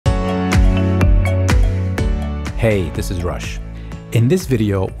Hey, this is Rush. In this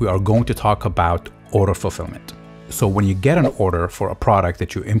video, we are going to talk about order fulfillment. So when you get an order for a product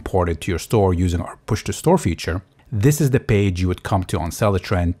that you imported to your store using our push to store feature, this is the page you would come to on Sell the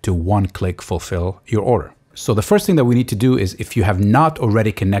Trend to one-click fulfill your order. So the first thing that we need to do is, if you have not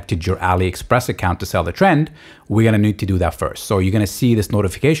already connected your Aliexpress account to Sell the Trend, we're going to need to do that first. So you're going to see this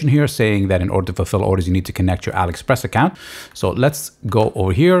notification here saying that in order to fulfill orders, you need to connect your Aliexpress account. So let's go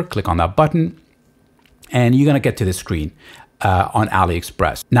over here, click on that button, and you're going to get to this screen on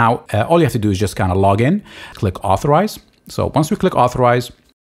Aliexpress. Now, all you have to do is just kind of log in, click authorize. So once we click authorize,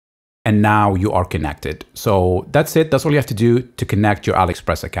 and now you are connected. So that's it. That's all you have to do to connect your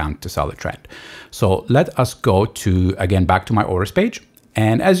Aliexpress account to Sell the Trend. So let us go to, again, back to my orders page.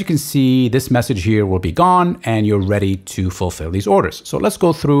 And as you can see, this message here will be gone and you're ready to fulfill these orders. So let's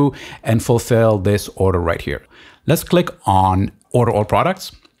go through and fulfill this order right here. Let's click on order all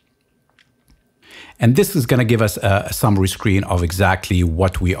products. And this is going to give us a summary screen of exactly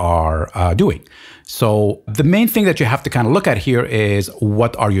what we are doing. So the main thing that you have to kind of look at here is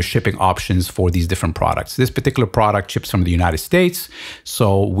what are your shipping options for these different products. This particular product ships from the United States.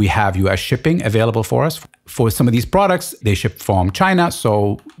 So we have US shipping available for us. For some of these products, they ship from China.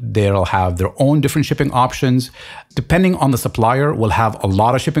 So they'll have their own different shipping options. Depending on the supplier, we'll have a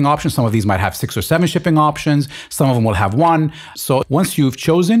lot of shipping options. Some of these might have 6 or 7 shipping options. Some of them will have 1. So once you've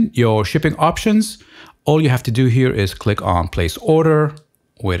chosen your shipping options, all you have to do here is click on place order,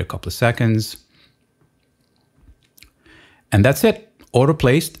 wait a couple of seconds. And that's it. Order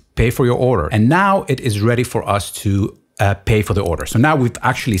placed, pay for your order. And now it is ready for us to pay for the order. So now we've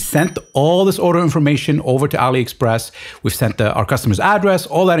actually sent all this order information over to AliExpress. We've sent our customer's address,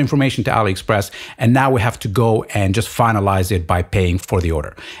 all that information to AliExpress. And now we have to go and just finalize it by paying for the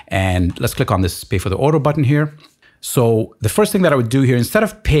order. And let's click on this pay for the order button here. So the first thing that I would do here, instead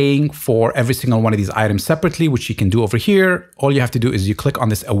of paying for every single one of these items separately, which you can do over here, all you have to do is you click on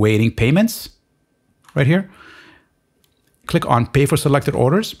this awaiting payments right here. Click on pay for selected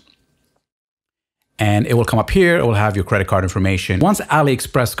orders. And it will come up here. It will have your credit card information. Once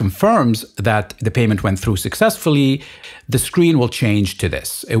AliExpress confirms that the payment went through successfully, the screen will change to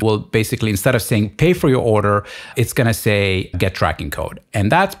this. It will basically, instead of saying pay for your order, it's going to say get tracking code.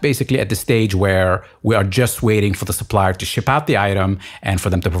 And that's basically at the stage where we are just waiting for the supplier to ship out the item and for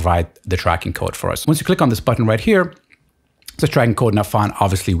them to provide the tracking code for us. Once you click on this button right here, it's a tracking code, not fine.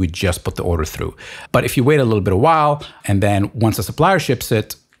 Obviously, we just put the order through. But if you wait a little bit of while, and then once the supplier ships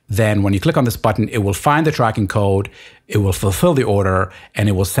it, then when you click on this button, it will find the tracking code, it will fulfill the order, and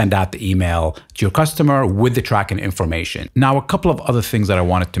it will send out the email to your customer with the tracking information. Now, a couple of other things that I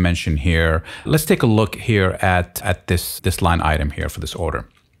wanted to mention here. Let's take a look here at this line item here for this order.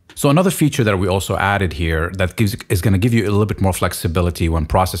 So another feature that we also added here that is going to give you a little bit more flexibility when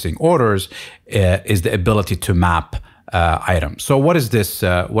processing orders is the ability to map item. So what does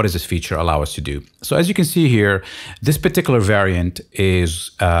this feature allow us to do? So as you can see here, this particular variant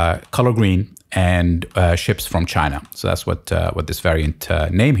is color green and ships from China. So that's what this variant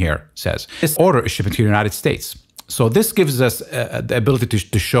name here says. This order is shipping to the United States. So this gives us the ability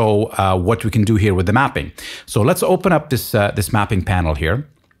to show what we can do here with the mapping. So let's open up this mapping panel here.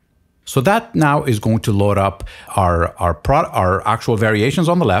 So that now is going to load up our actual variations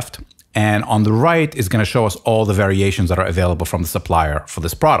on the left. And on the right is going to show us all the variations that are available from the supplier for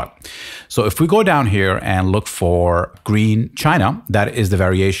this product. So if we go down here and look for green China, that is the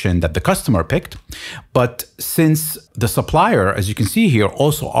variation that the customer picked. But since the supplier, as you can see here,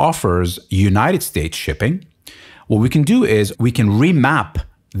 also offers United States shipping, what we can do is we can remap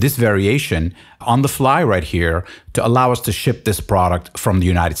this variation on the fly right here to allow us to ship this product from the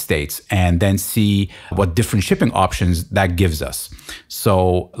United States and then see what different shipping options that gives us.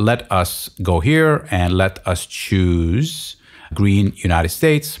 So let us go here and let us choose green United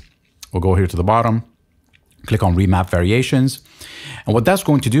States. We'll go here to the bottom, click on remap variations. And what that's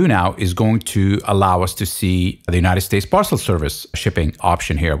going to do now is going to allow us to see the United States parcel service shipping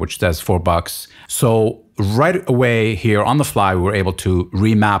option here, which says $4. So right away here on the fly, we were able to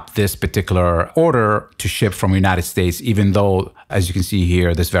remap this particular order to ship from the United States, even though, as you can see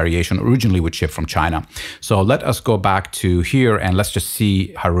here, this variation originally would ship from China. So let us go back to here and let's just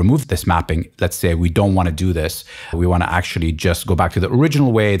see how to remove this mapping. Let's say we don't want to do this. We want to actually just go back to the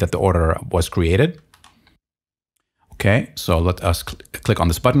original way that the order was created. Okay, so let us click on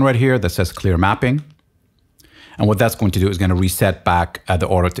this button right here that says clear mapping. And what that's going to do is going to reset back the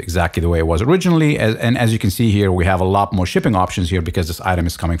order to exactly the way it was originally. And as you can see here, we have a lot more shipping options here because this item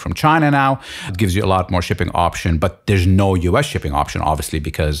is coming from China now. It gives you a lot more shipping option, but there's no US shipping option, obviously,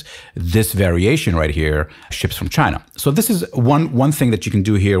 because this variation right here ships from China. So this is one thing that you can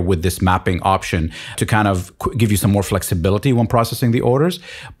do here with this mapping option to kind of give you some more flexibility when processing the orders.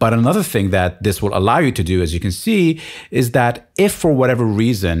 But another thing that this will allow you to do, as you can see, is that if for whatever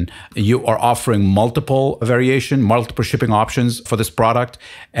reason you are offering multiple shipping options for this product,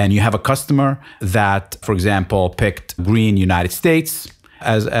 and you have a customer that, for example, picked green United States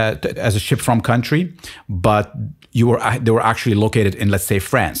as a ship from country, but they were actually located in, let's say,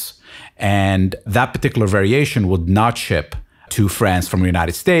 France, and that particular variation would not ship to France from the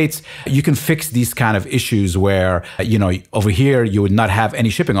United States. You can fix these kind of issues where, over here, you would not have any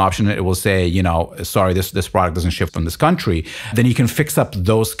shipping option. It will say, sorry, this product doesn't ship from this country. Then you can fix up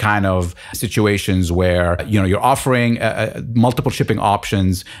those kind of situations where, you're offering multiple shipping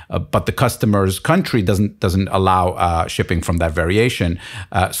options, but the customer's country doesn't allow shipping from that variation.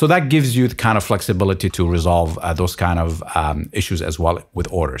 So that gives you the kind of flexibility to resolve those kind of issues as well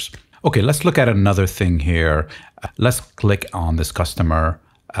with orders. Okay, let's look at another thing here. Let's click on this customer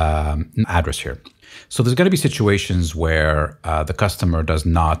address here. So there's going to be situations where the customer does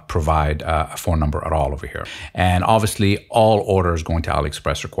not provide a phone number at all over here. And obviously, all orders going to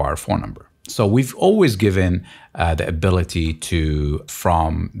Aliexpress require a phone number. So we've always given the ability to,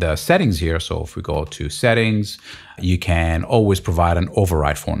 from the settings here, so if we go to settings, you can always provide an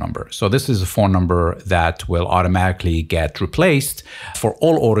override phone number. So this is a phone number that will automatically get replaced for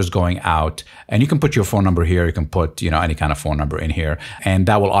all orders going out. And you can put your phone number here. You can put, any kind of phone number in here, and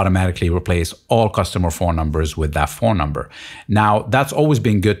that will automatically replace all customer phone numbers with that phone number. Now, that's always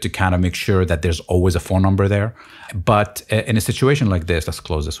been good to kind of make sure that there's always a phone number there. But in a situation like this, let's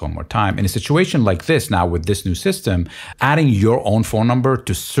close this one more time. In a situation like this, now with this new system, adding your own phone number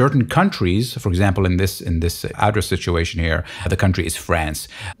to certain countries, for example, in this address situation here, the country is France.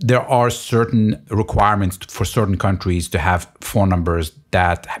 There are certain requirements for certain countries to have phone numbers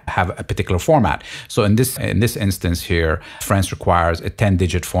that have a particular format. So in this instance here, France requires a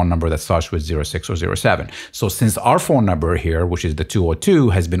 10-digit phone number that starts with 06 or 07. So since our phone number here, which is the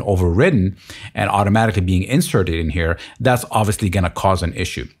 202, has been overridden and automatically being inserted in here, that's obviously going to cause an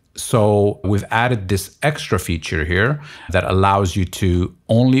issue. So we've added this extra feature here that allows you to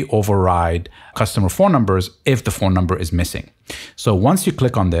only override customer phone numbers if the phone number is missing. So once you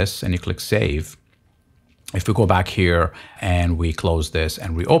click on this and you click save, if we go back here and we close this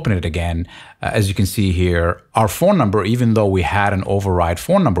and reopen it again, as you can see here, our phone number, even though we had an override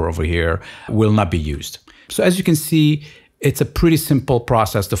phone number over here, will not be used. So as you can see, it's a pretty simple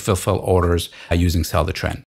process to fulfill orders using Sell the Trend.